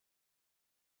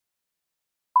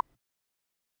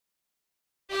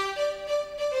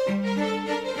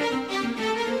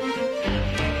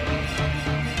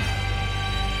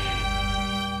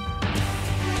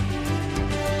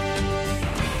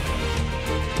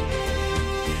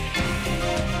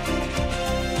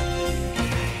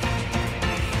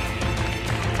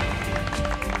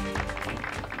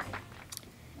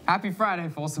Happy Friday,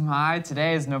 Folsom High.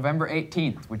 Today is November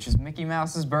 18th, which is Mickey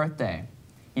Mouse's birthday.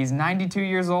 He's 92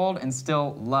 years old and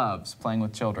still loves playing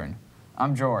with children.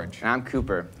 I'm George. And I'm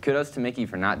Cooper. Kudos to Mickey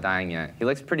for not dying yet. He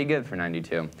looks pretty good for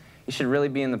 92. He should really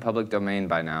be in the public domain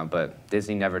by now, but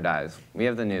Disney never dies. We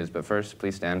have the news, but first,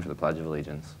 please stand for the Pledge of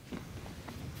Allegiance.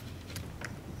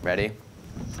 Ready?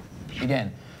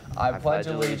 Begin. I pledge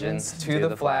allegiance to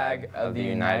the flag of the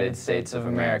United States of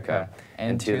America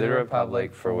and to the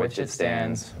republic for which it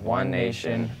stands, one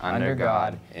nation, under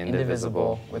God,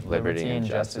 indivisible, with liberty and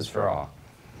justice for all.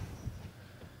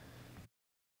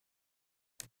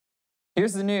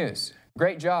 Here's the news.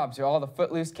 Great job to all the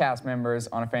Footloose cast members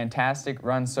on a fantastic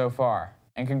run so far.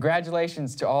 And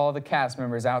congratulations to all the cast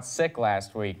members out sick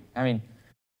last week. I mean,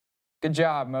 good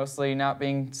job mostly not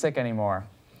being sick anymore.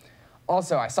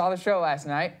 Also, I saw the show last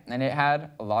night, and it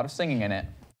had a lot of singing in it.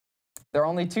 There are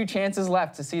only 2 chances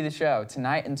left to see the show.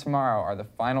 Tonight and tomorrow are the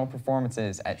final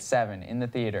performances at 7 in the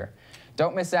theater.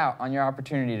 Don't miss out on your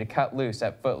opportunity to cut loose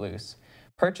at Footloose.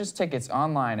 Purchase tickets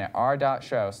online at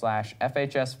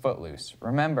r.show/FHSFootloose.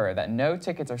 Remember that no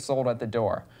tickets are sold at the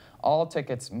door. All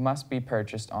tickets must be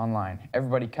purchased online.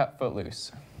 Everybody cut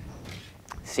Footloose.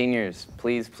 Seniors,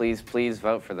 please, please, please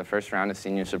vote for the first round of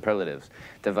senior superlatives.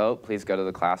 To vote, please go to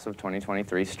the Class of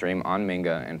 2023 stream on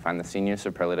Minga and find the Senior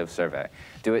Superlative Survey.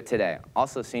 Do it today.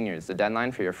 Also, seniors, the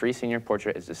deadline for your free senior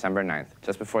portrait is December 9th,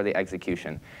 just before the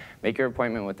execution. Make your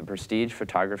appointment with the Prestige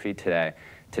Photography today.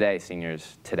 Today,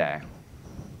 seniors, today.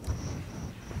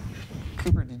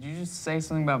 Cooper, did you just say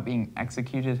something about being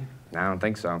executed? I don't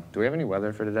think so. Do we have any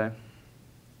weather for today?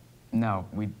 No,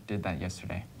 we did that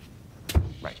yesterday.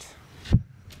 Right.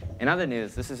 In other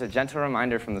news, this is a gentle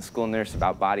reminder from the school nurse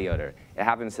about body odor. It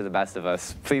happens to the best of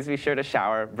us. Please be sure to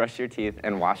shower, brush your teeth,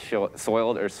 and wash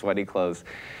soiled or sweaty clothes.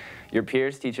 Your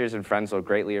peers, teachers, and friends will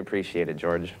greatly appreciate it,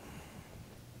 George.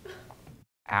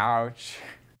 Ouch.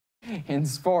 In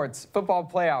sports, football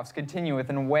playoffs continue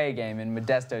with an away game in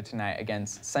Modesto tonight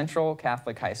against Central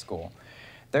Catholic High School.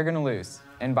 They're going to lose,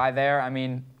 and by there, I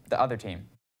mean the other team.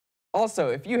 Also,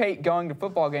 if you hate going to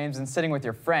football games and sitting with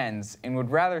your friends and would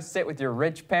rather sit with your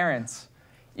rich parents,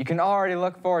 you can already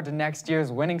look forward to next year's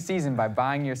winning season by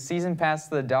buying your season pass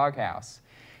to the Doghouse.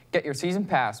 Get your season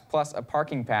pass plus a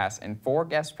parking pass and 4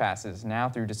 guest passes now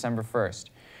through December 1st.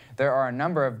 There are a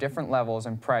number of different levels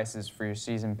and prices for your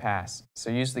season pass, so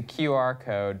use the QR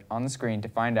code on the screen to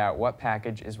find out what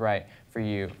package is right for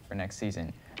you for next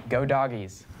season. Go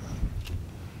Doggies!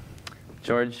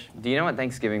 George, do you know what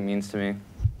Thanksgiving means to me?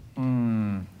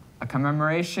 A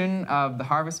commemoration of the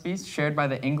harvest feast shared by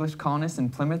the English colonists in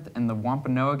Plymouth and the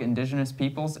Wampanoag indigenous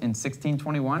peoples in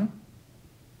 1621?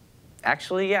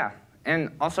 Actually, yeah. And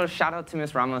also, shout out to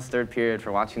Miss Ramos' 3rd period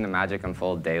for watching the magic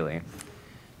unfold daily.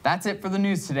 That's it for the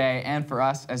news today and for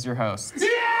us as your hosts. Yeah!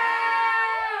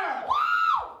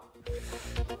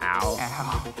 Ow.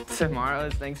 Ow. Tomorrow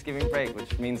is Thanksgiving break,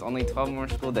 which means only 12 more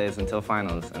school days until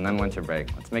finals, and then winter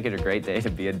break. Let's make it a great day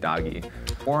to be a doggy.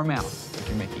 Or a mouse, if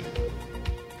you're Mickey.